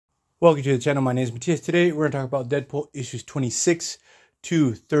Welcome to the channel. My name is Matthias. Today we're going to talk about Deadpool issues 26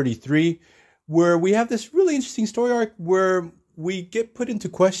 to 33, where we have this really interesting story arc where we get put into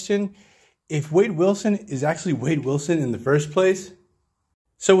question if Wade Wilson is actually Wade Wilson in the first place.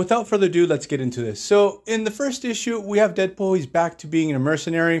 So without further ado, let's get into this. So in the first issue, we have Deadpool. He's back to being a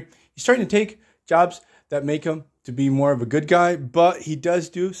mercenary. He's starting to take jobs that make him to be more of a good guy, but he does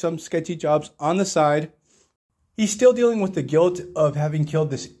do some sketchy jobs on the side. He's still dealing with the guilt of having killed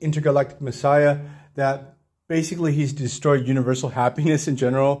this intergalactic messiah that basically he's destroyed universal happiness in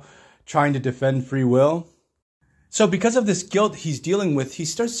general, trying to defend free will. So because of this guilt he's dealing with, he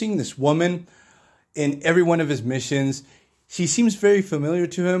starts seeing this woman in every one of his missions. She seems very familiar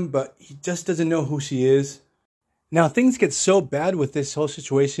to him, but he just doesn't know who she is. Now things get so bad with this whole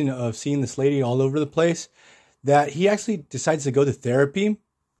situation of seeing this lady all over the place that he actually decides to go to therapy.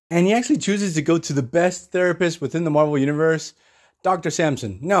 And he actually chooses to go to the best therapist within the Marvel Universe, Dr.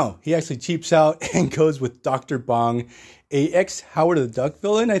 Samson. No, he actually cheaps out and goes with Dr. Bong, a ex-Howard the Duck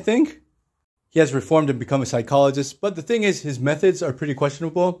villain, I think. He has reformed and become a psychologist, but the thing is, his methods are pretty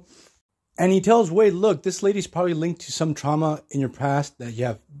questionable. And he tells Wade, look, this lady's probably linked to some trauma in your past that you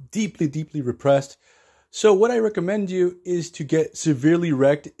have deeply, deeply repressed. So what I recommend you is to get severely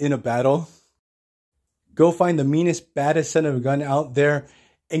wrecked in a battle. Go find the meanest, baddest son of a gun out there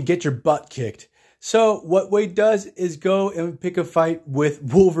and get your butt kicked. So what Wade does is go and pick a fight with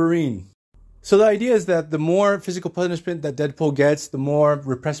Wolverine. So the idea is that the more physical punishment that Deadpool gets, the more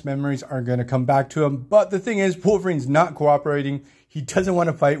repressed memories are going to come back to him. But the thing is, Wolverine's not cooperating. He doesn't want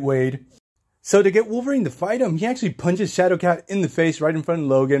to fight Wade. So to get Wolverine to fight him, he actually punches Shadowcat in the face right in front of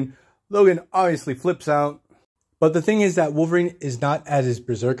Logan. Logan obviously flips out. But the thing is that Wolverine is not at his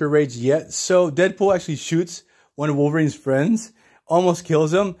berserker rage yet. So Deadpool actually shoots one of Wolverine's friends, almost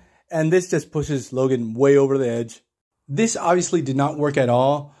kills him, and this just pushes Logan way over the edge. This obviously did not work at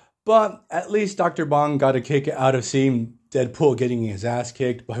all, but at least Dr. Bong got a kick out of seeing Deadpool getting his ass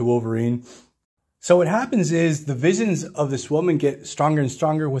kicked by Wolverine. So what happens is the visions of this woman get stronger and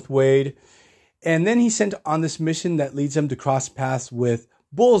stronger with Wade, and then he's sent on this mission that leads him to cross paths with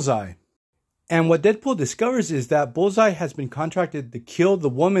Bullseye. And what Deadpool discovers is that Bullseye has been contracted to kill the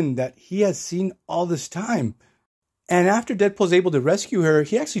woman that he has seen all this time. And after Deadpool's able to rescue her,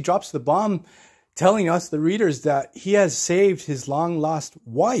 he actually drops the bomb, telling us, the readers, that he has saved his long-lost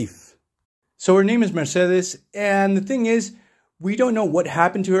wife. So her name is Mercedes, and the thing is, we don't know what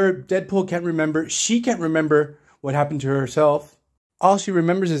happened to her. Deadpool can't remember. She can't remember what happened to her herself. All she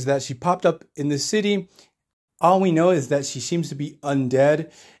remembers is that she popped up in the city. All we know is that she seems to be undead,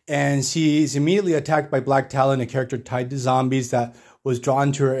 and she's immediately attacked by Black Talon, a character tied to zombies that was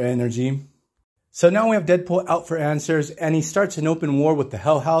drawn to her energy. So now we have Deadpool out for answers, and he starts an open war with the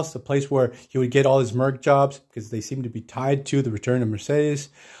Hell House, the place where he would get all his merc jobs, because they seem to be tied to the return of Mercedes.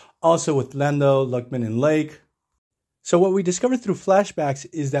 Also with Lando, Luckman, and Lake. So what we discover through flashbacks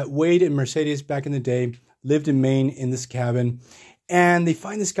is that Wade and Mercedes back in the day lived in Maine in this cabin, and they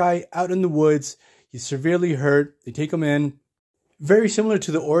find this guy out in the woods. He's severely hurt. They take him in. Very similar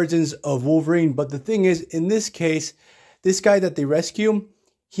to the origins of Wolverine, but the thing is, in this case, this guy that they rescue,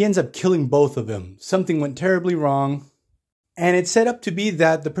 he ends up killing both of them. Something went terribly wrong. And it's set up to be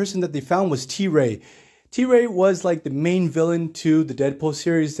that the person that they found was T-Ray. T-Ray was like the main villain to the Deadpool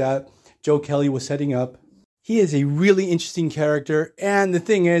series that Joe Kelly was setting up. He is a really interesting character. And the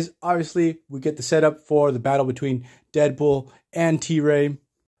thing is, obviously, we get the setup for the battle between Deadpool and T-Ray.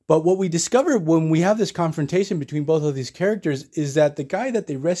 But what we discover when we have this confrontation between both of these characters is that the guy that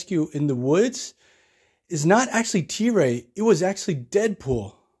they rescue in the woods is not actually T-Ray. It was actually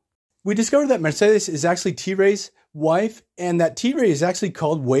Deadpool. We discovered that Mercedes is actually T-Ray's wife, and that T-Ray is actually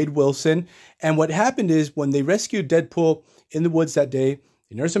called Wade Wilson. And what happened is, when they rescued Deadpool in the woods that day,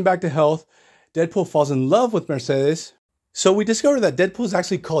 they nurse him back to health. Deadpool falls in love with Mercedes. So we discovered that Deadpool is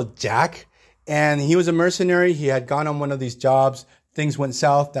actually called Jack, and he was a mercenary. He had gone on one of these jobs. Things went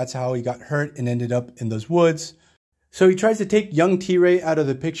south. That's how he got hurt and ended up in those woods. So he tries to take young T-Ray out of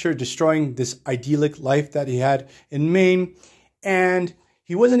the picture, destroying this idyllic life that he had in Maine. And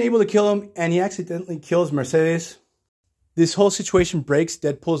he wasn't able to kill him, and he accidentally kills Mercedes. This whole situation breaks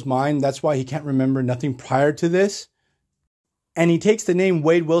Deadpool's mind. That's why he can't remember nothing prior to this. And he takes the name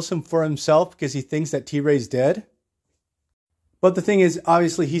Wade Wilson for himself because he thinks that T-Ray's dead. But the thing is,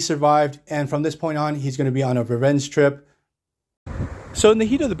 obviously, he survived, and from this point on, he's going to be on a revenge trip. So in the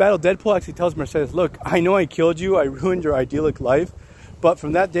heat of the battle, Deadpool actually tells Mercedes, look, I know I killed you. I ruined your idyllic life. But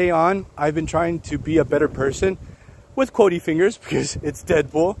from that day on, I've been trying to be a better person. With quotey fingers, because it's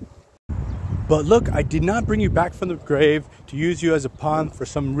Deadpool. But look, I did not bring you back from the grave to use you as a pawn for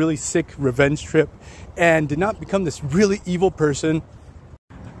some really sick revenge trip, and did not become this really evil person.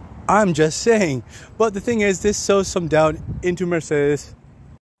 I'm just saying. But the thing is, this sows some doubt into Mercedes.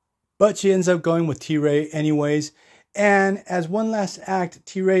 But she ends up going with T-Ray anyways. And as one last act,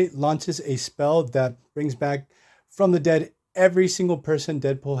 T-Ray launches a spell that brings back from the dead every single person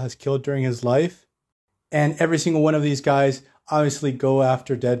Deadpool has killed during his life. And every single one of these guys obviously go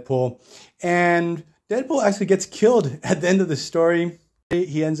after Deadpool. And Deadpool actually gets killed at the end of the story.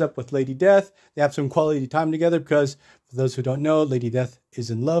 He ends up with Lady Death. They have some quality time together because, for those who don't know, Lady Death is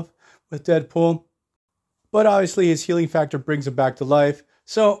in love with Deadpool. But obviously his healing factor brings him back to life.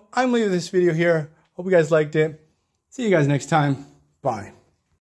 So I'm leaving this video here. Hope you guys liked it. See you guys next time. Bye.